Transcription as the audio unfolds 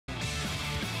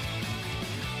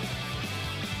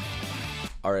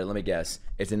All right, let me guess.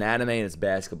 It's an anime and it's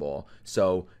basketball.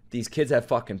 So these kids have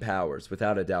fucking powers.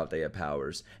 Without a doubt, they have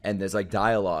powers. And there's like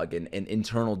dialogue and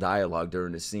internal dialogue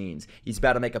during the scenes. He's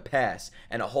about to make a pass,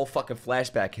 and a whole fucking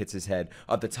flashback hits his head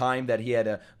of the time that he had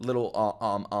a little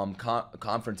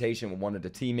confrontation with one of the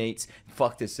teammates,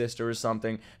 fucked his sister or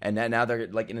something, and now they're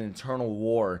like in an internal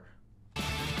war.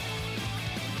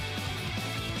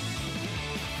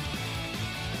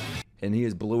 And he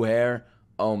has blue hair.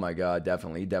 Oh my god,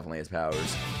 definitely. He definitely has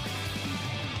powers.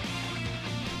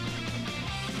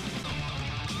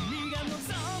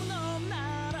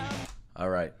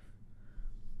 Alright.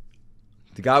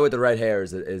 The guy with the red hair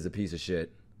is a piece of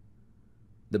shit.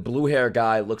 The blue hair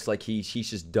guy looks like he's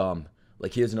just dumb.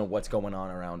 Like he doesn't know what's going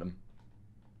on around him.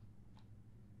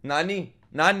 Nani?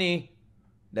 Nani?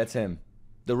 That's him.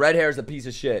 The red hair is a piece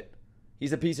of shit.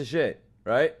 He's a piece of shit,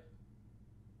 right?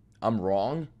 I'm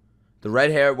wrong? The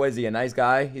red hair, what is he, a nice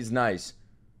guy? He's nice.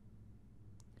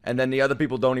 And then the other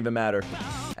people don't even matter.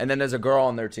 And then there's a girl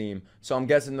on their team. So I'm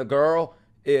guessing the girl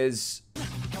is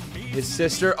his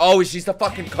sister. Oh, she's the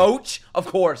fucking coach? Of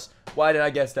course. Why did I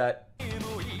guess that?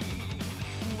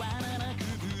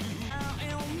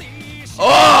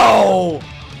 Oh!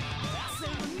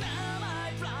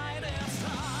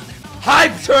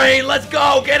 Hype train, let's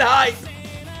go, get hype!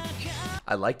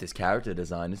 I like this character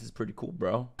design. This is pretty cool,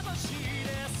 bro.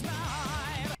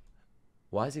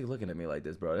 Why is he looking at me like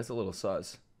this, bro? That's a little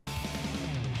sus.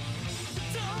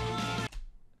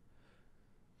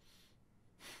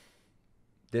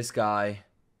 This guy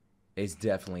is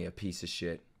definitely a piece of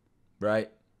shit.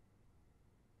 Right?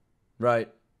 Right?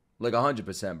 Like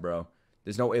 100%, bro.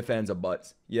 There's no ifs, ands, or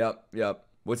buts. Yep.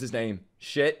 What's his name?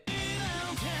 Shit?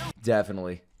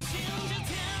 Definitely.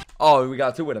 Oh, we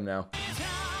got two with him now.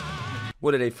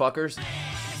 What are they, fuckers?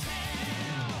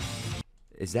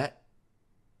 Is that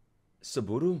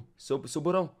Saburo?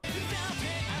 Saburo?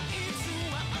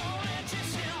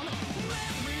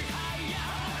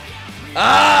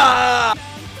 Ah!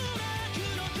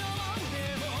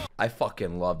 I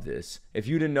fucking love this. If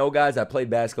you didn't know, guys, I played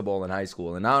basketball in high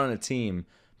school, and not on a team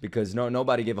because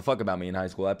nobody gave a fuck about me in high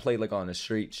school. I played like on the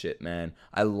street shit, man.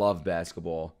 I love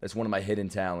basketball. That's one of my hidden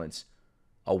talents.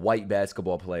 A white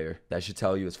basketball player. That should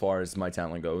tell you as far as my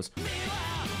talent goes.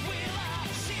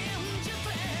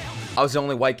 I was the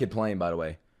only white kid playing, by the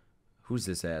way. Who's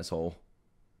this asshole?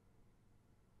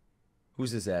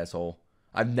 Who's this asshole?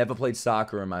 I've never played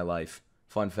soccer in my life.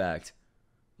 Fun fact.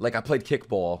 Like, I played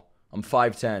kickball. I'm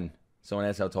 5'10". Someone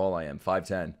asked how tall I am.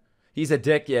 5'10". He's a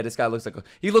dick. Yeah, this guy looks like...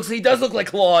 He does look like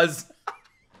Claus.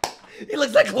 He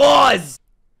looks like Claus.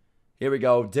 Here we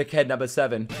go. Dickhead number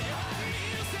 7.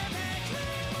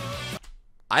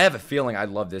 I have a feeling I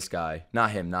love this guy.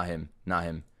 Not him.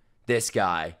 This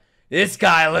guy. This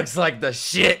guy looks like the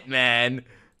shit, man.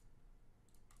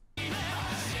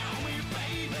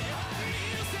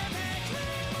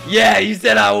 Yeah, you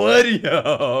said I would,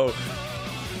 yo.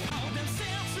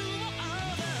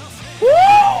 Woo!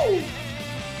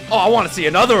 Oh, I want to see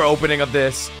another opening of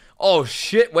this. Oh,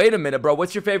 shit. Wait a minute, bro.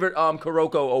 What's your favorite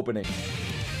Kuroko opening?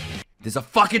 There's a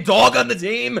fucking dog on the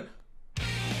team?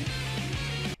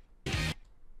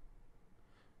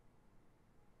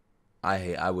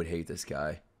 I would hate this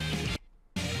guy.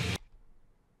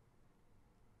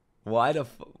 Why the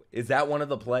fuck? Is that one of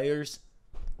the players?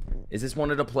 Is this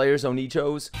one of the players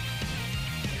Onicho's?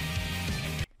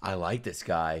 I like this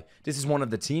guy. This is one of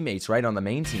the teammates, right, on the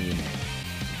main team.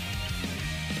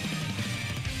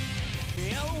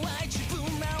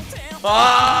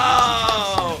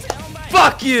 Oh!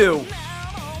 Fuck you!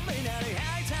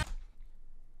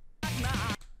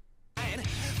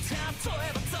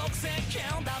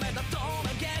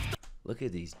 Look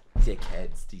at these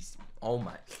dickheads. These... Oh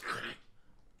my...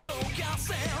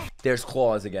 There's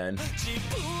Claus again.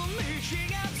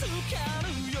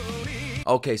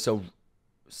 Okay, so...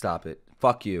 Stop it.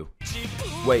 Fuck you.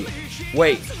 Wait.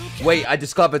 I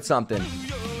discovered something.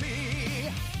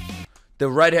 The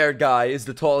red-haired guy is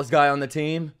the tallest guy on the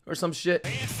team? Or some shit?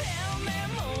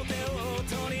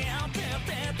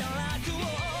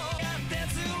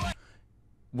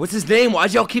 What's his name?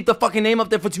 Why'd y'all keep the fucking name up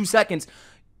there for 2 seconds?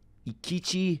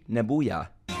 Ikichi Nebuya.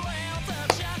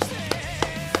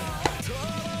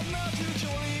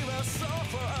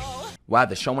 Wow,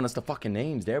 they're showing us the fucking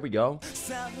names. There we go.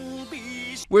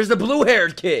 Where's the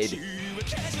blue-haired kid?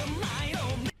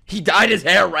 He dyed his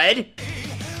hair red?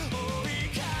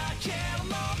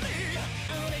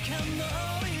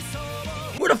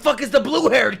 Where the fuck is the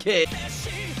blue-haired kid?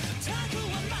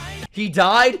 He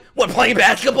died? What, playing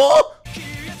basketball?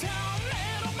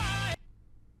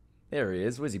 There he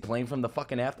is. Was he playing from the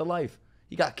fucking afterlife?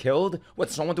 He got killed? What,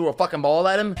 someone threw a fucking ball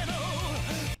at him?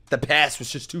 The pass was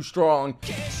just too strong.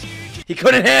 He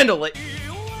couldn't handle it.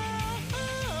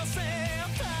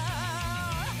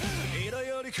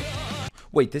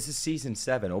 Wait, this is season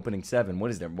 7, opening 7.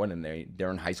 What is there? What in there?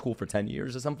 They're in high school for 10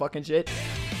 years or some fucking shit?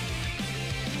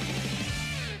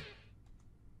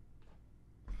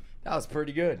 That was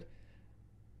pretty good.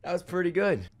 That was pretty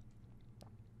good.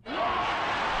 Fuck!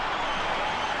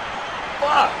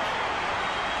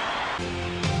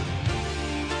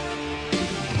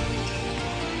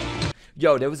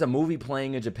 Yo, there was a movie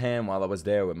playing in Japan while I was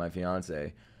there with my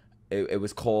fiance. It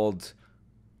was called...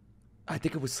 I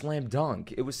think it was Slam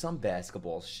Dunk. It was some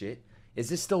basketball shit. Is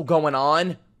this still going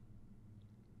on?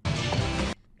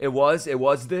 It was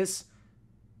this?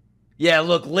 Yeah,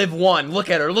 look, Liv won. Look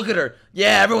at her.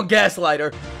 Yeah, everyone gaslight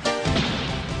her.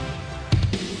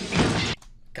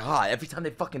 God, every time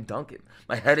they fucking dunk it,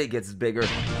 my headache gets bigger.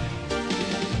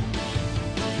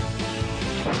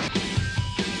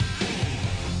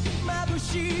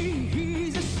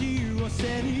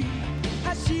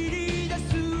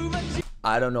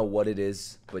 I don't know what it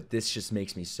is, but this just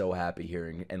makes me so happy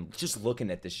hearing and just looking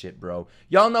at this shit, bro.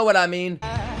 Y'all know what I mean?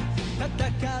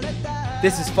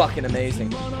 This is fucking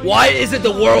amazing. Why isn't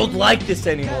the world like this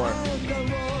anymore?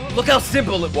 Look how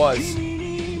simple it was.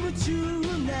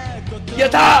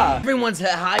 Yatta! Everyone's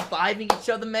high-fiving each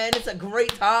other, man. It's a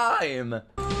great time.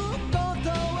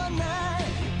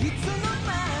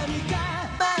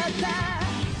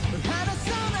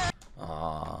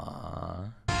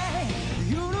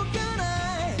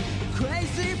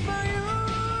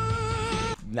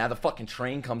 Now the fucking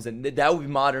train comes in. That would be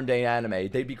modern day anime.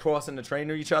 They'd be crossing the train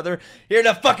to each other. Here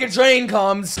the fucking train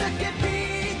comes.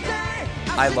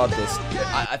 I love this.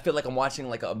 I feel like I'm watching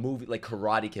like a movie like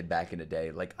Karate Kid back in the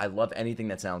day. Like I love anything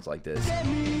that sounds like this.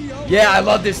 Yeah, I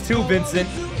love this too, Vincent.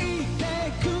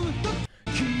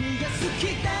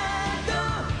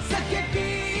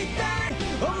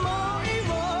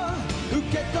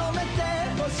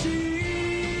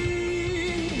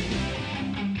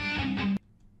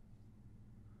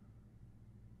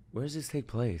 Where does this take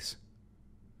place?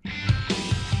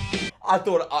 I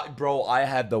thought, bro, I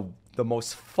had the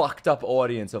most fucked up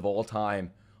audience of all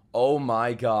time. Oh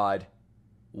my god.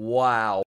 Wow.